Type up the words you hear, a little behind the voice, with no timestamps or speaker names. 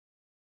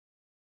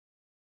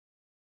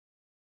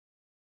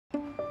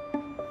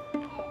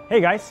Hey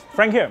guys,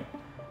 Frank here.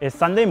 It's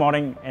Sunday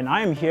morning and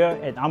I am here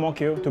at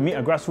Ang-Mo-Kio to meet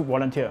a grassroots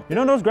volunteer. You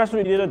know those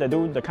grassroots leaders that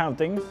do the kind of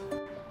things?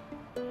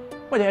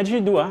 What they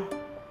actually do,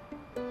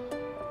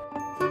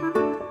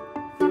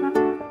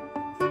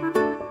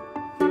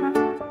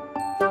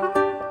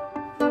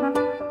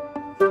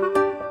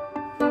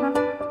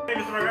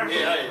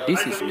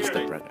 This is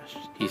Mr. Pragash.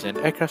 He's an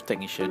aircraft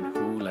technician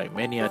who, like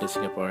many other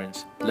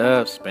Singaporeans,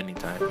 loves spending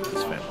time with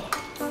his family.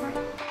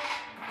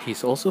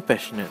 He's also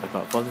passionate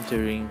about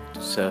volunteering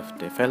to serve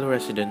their fellow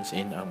residents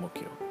in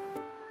Ang-Mo-Kio.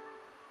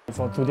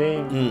 For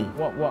today,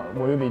 what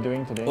will you be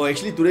doing today? Oh,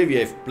 actually today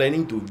we are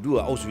planning to do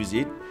a house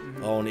visit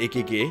on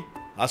AKK.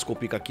 Ask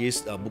Kopi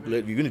Kaki's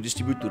booklet. We're going to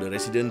distribute to the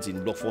residents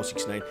in Block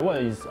 469. What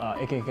is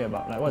AKK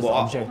about? Like, what's the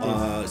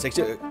objective? It's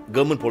actually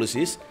government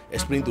policies,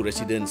 explain to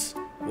residents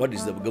what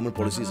is the government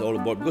policies all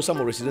about, because some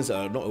of residents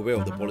are not aware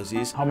of the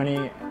policies. How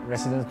many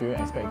residents do you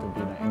expect to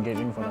be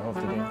engaging for the whole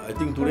today? I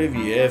think today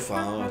we have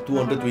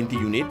 220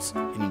 units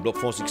in Block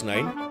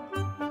 469.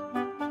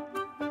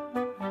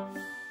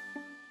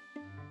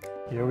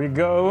 Here we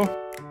go.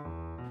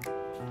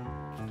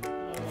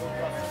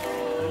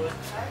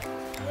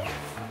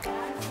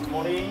 Good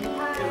morning.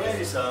 Where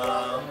is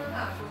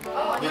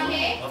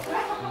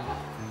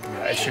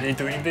We're actually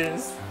doing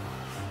this.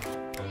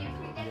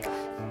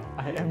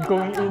 I am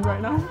going in right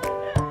now.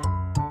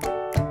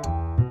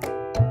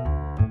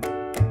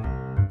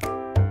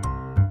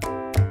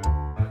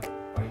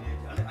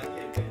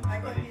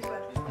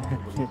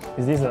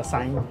 Is this a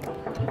sign?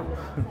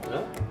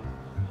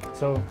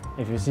 So,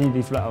 if you see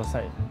leaflet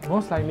outside,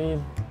 most likely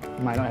you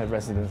might not have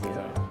residents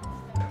inside.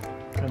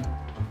 Good.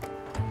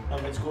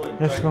 Let's go.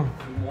 Let's go.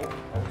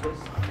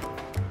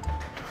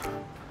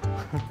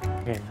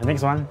 Okay, the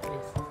next one,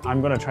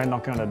 I'm gonna try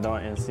knocking on the door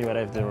and see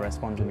whether if they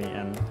respond to me,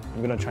 and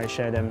I'm gonna try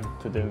share them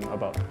to them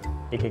about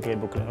AKK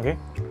booklet. Okay?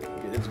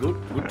 Okay, that's good.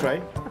 Good try.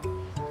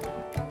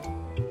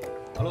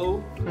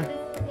 Hello.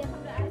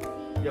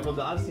 You're from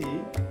the RC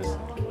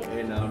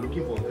and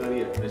looking for a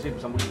career. Let's say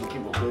somebody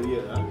looking for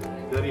career,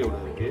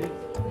 okay.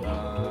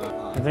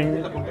 I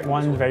think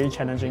one very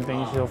challenging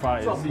thing so far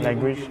is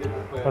language,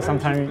 because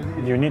sometimes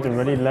you need to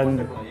really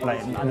learn,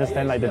 like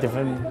understand like the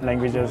different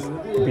languages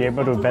to be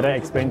able to better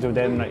explain to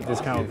them like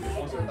this kind of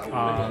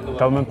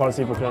government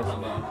policy booklets.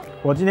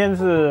 我今天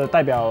是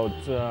代表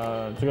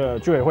这个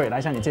居委会来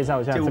向你介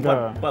绍一下这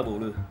个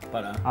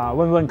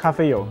问问咖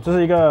啡友，这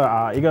是一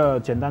个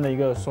简单的一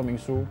个说明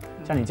书，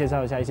向你介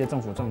绍一下一些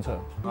政府政策。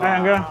哎，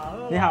杨哥，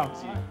你好。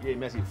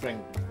Frank。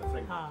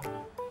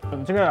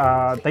这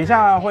个等一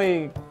下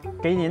会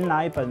给您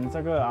拿一本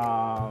这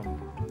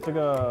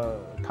个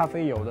咖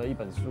啡友的一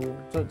本书，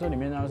这里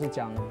面呢是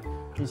讲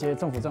一些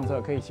政府政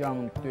策，可以希望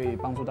对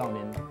帮助到您。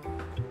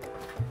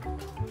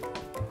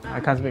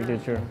I can't speak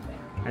Teochew,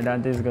 and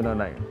then this is gonna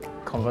like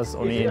converse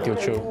only in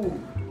Teochew.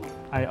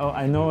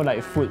 I know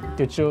like food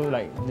Teochew,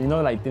 like you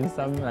know like dim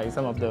sum, like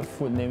some of the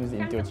food names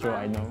in Teochew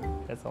I know.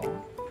 That's all.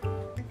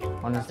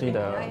 Honestly,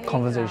 the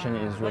conversation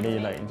is really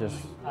like just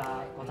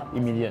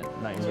immediate,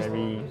 like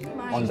very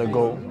on the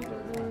go,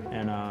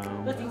 and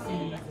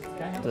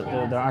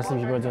the RC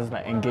people just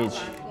like engage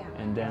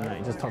and then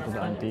like just talk to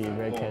the auntie,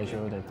 very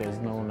casual. That there's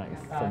no like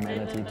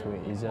formality to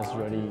it. It's just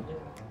really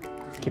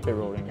keep it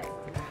rolling.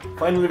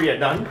 Finally, we are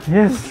done.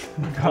 Yes.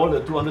 All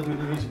the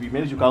 220 units, we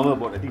managed to cover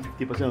about I think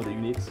 50% of the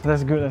units.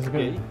 That's good. That's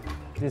good. Okay.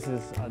 This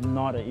is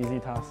not an easy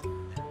task.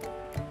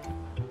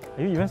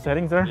 Are you even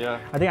sweating, sir? Yeah.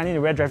 I think I need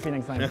to wear dry fit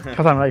next time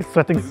because I'm like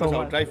sweating so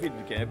much. Dry fit,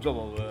 we can absorb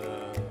our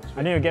sweat.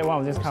 I need to get one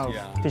of this kind of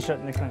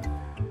t-shirt next time.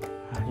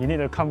 You need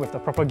to come with the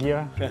proper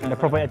gear and the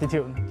proper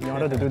attitude in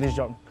order to do this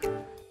job.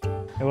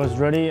 It was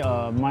really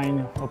a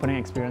mind-opening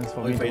experience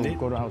for me to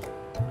go to house.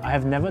 I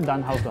have never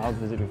done house-to-house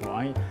visit before.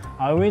 I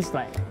always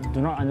like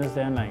do not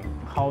understand like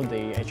how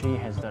they actually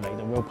has the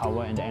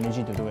willpower and the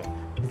energy to do it.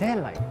 Is there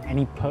like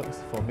any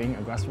perks for being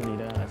a grassroots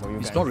leader for you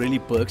guys? It's not really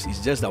perks, it's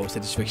just our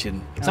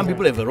satisfaction. Some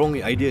people have a wrong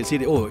idea, say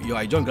that, oh,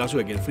 I join grassroots,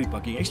 I get free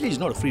parking. Actually, it's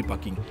not a free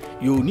parking.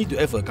 You need to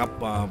have a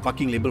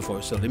parking label for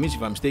yourself. That means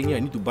if I'm staying here,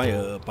 I need to buy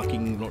a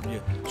parking lot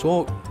here.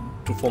 So,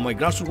 for my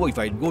grassroots work, if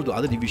I go to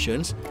other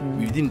divisions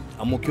within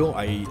Ang-Mo-Kio,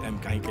 I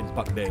can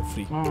park there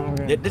free. Oh,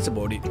 okay. That's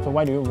about it. So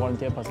why do you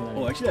volunteer personally?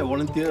 Oh, actually I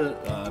volunteer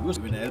because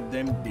when I help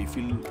them, they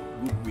feel good.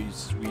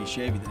 We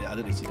share with the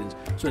other residents.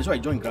 So that's why I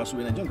joined grassroots.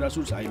 When I joined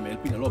grassroots, I'm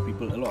helping a lot of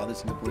people, a lot of other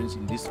Singaporeans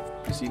in this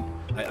scene.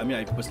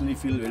 I personally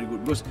feel very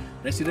good because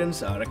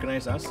residents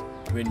recognize us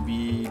when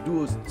we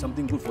do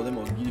something good for them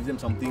or give them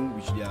something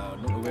which they are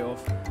not aware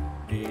of.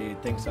 They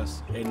thank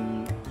us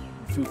and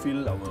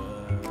fulfill our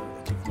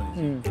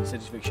achievement and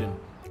satisfaction.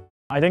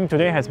 I think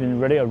today has been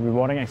really a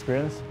rewarding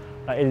experience.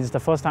 It is the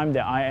first time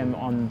that I am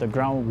on the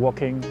ground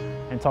walking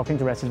and talking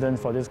to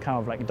residents for this kind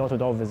of like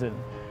door-to-door visit.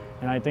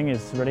 And I think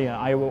it's really an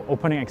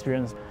eye-opening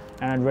experience.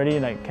 And I really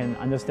like can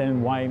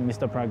understand why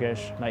Mr.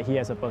 Pragash, like he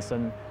as a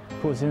person,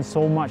 puts in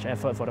so much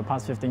effort for the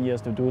past 15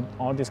 years to do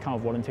all this kind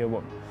of volunteer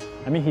work.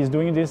 I mean, he's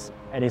doing this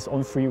at his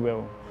own free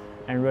will.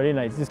 And really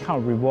like this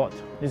kind of reward,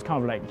 this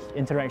kind of like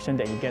interaction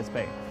that he gets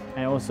back.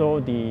 And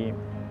also the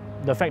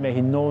the fact that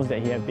he knows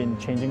that he has been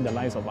changing the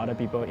lives of other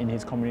people in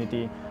his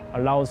community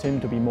allows him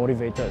to be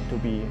motivated, to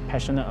be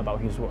passionate about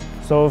his work.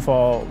 So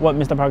for what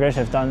Mr. Pragash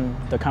has done,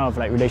 the kind of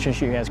like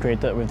relationship he has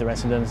created with the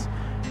residents,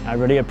 I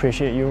really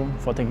appreciate you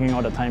for taking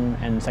all the time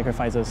and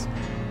sacrifices.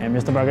 And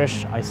Mr.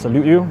 Pragash, I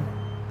salute you.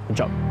 Good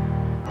job.